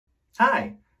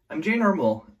Hi, I'm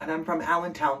Jaedon, and I'm from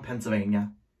Allentown,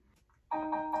 Pennsylvania.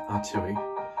 Tui,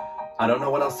 I don't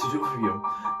know what else to do for you.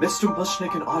 Mr.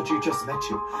 Mushnick and Audrey just met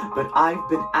you, but I've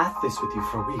been at this with you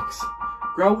for weeks.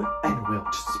 Grow and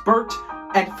wilt, spurt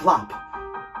and flop.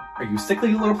 Are you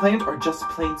sickly little plant or just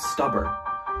plain stubborn?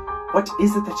 What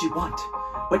is it that you want?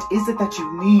 What is it that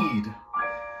you need?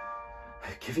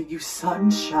 I'm giving you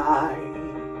sunshine,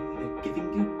 I'm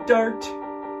giving you dirt.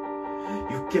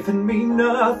 You've given me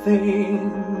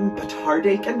nothing but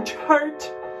heartache and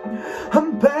hurt.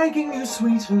 I'm begging you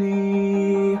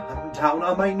sweetly, I'm down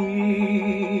on my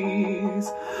knees.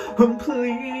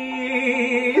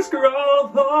 Please grow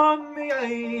on me.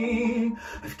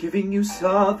 I've given you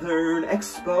southern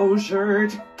exposure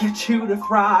to get you to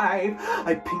thrive.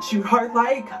 I pinch you hard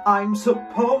like I'm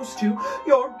supposed to.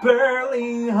 You're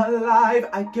barely alive.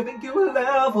 I've given you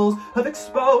levels of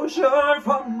exposure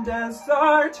from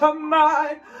desert to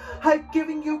mine. I've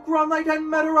given you grown light and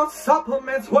mineral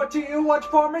supplements. What do you want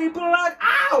from me, blood?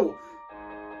 Ow!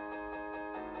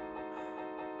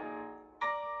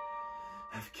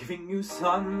 I've given you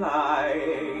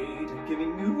sunlight, I'm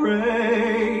giving you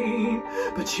rain,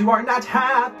 but you are not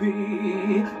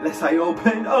happy lest I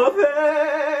open a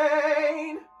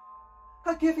vein.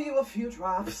 I'll give you a few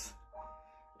drops,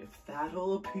 if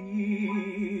that'll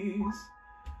appease.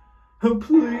 Oh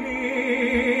please,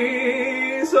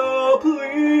 oh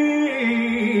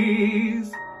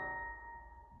please,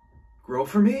 grow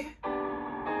for me.